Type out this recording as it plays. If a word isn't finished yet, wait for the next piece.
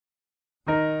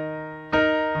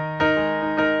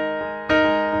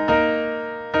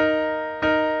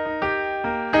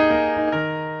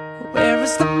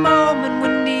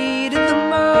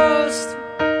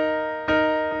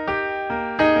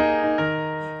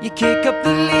You kick up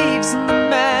the leaves and the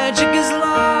magic is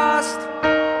lost.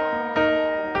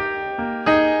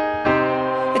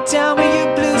 And tell me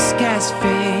your blue skies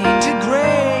fade to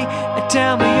gray, and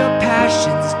tell me your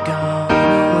passion's gone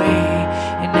away,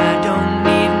 and I don't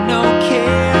need no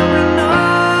carrying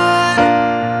on.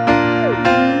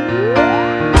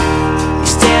 You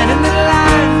stand in the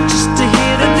line just to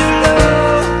hit a new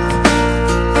low.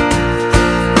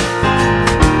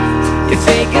 You're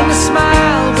faking a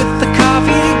smile with the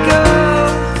coffee to go.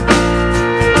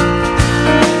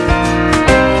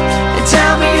 And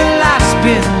tell me your life's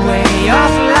been way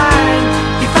offline.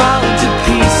 You fall into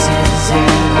pieces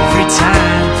every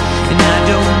time, and I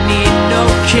don't need no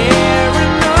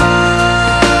carrying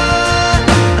on.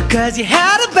 'Cause you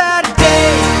had a bad day,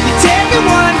 you take it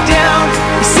one down.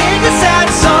 You sing a sad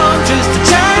song just to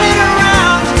turn it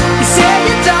around. You say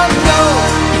you don't know,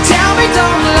 you tell me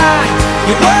don't lie.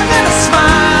 You're working a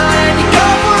smile and you go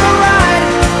for a ride.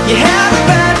 You had a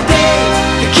bad day,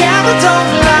 the camera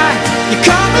don't lie. You're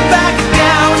coming back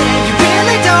down and you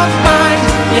really don't mind.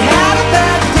 You had a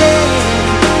bad day,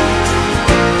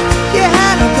 you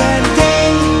had a bad day.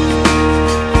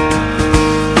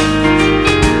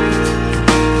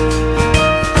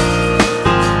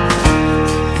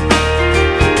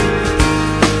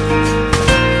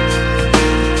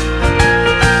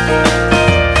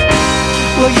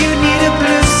 Well, you need a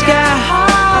blue sky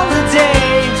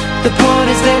holiday. The point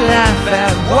is they laugh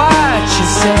at what you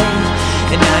say,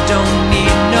 and I don't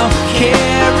need no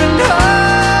carrying on.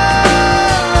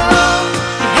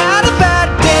 You had a bad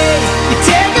day, you're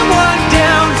taking one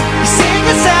down. You sing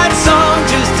a sad song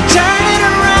just to turn it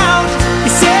around.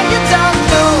 You say you don't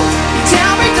know, you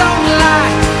tell me don't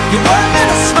lie. You're working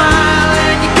a smile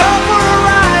and you go for a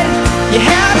ride. You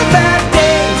had a bad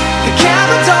day, the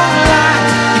camera don't lie.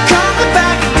 You're coming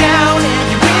back down and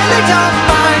you really don't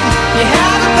mind. You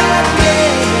had a bad day.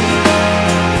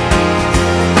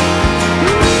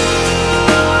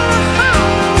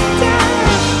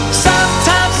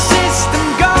 Sometimes the system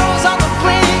goes on the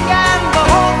blink and the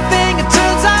whole thing it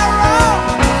turns out wrong.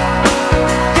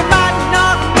 You might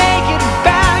not make it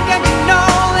back, and you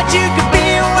know that you could be,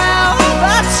 well,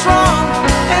 that's wrong,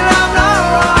 and I'm not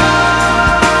wrong.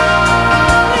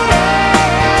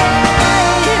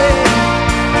 Yeah.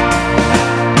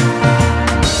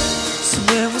 So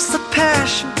where was the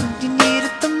passion when you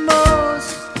needed the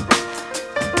most?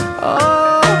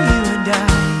 Oh, you and I,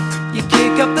 you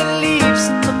kick up the leaves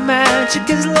and the magic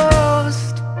is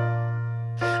lost.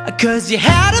 'Cause you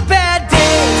had a bad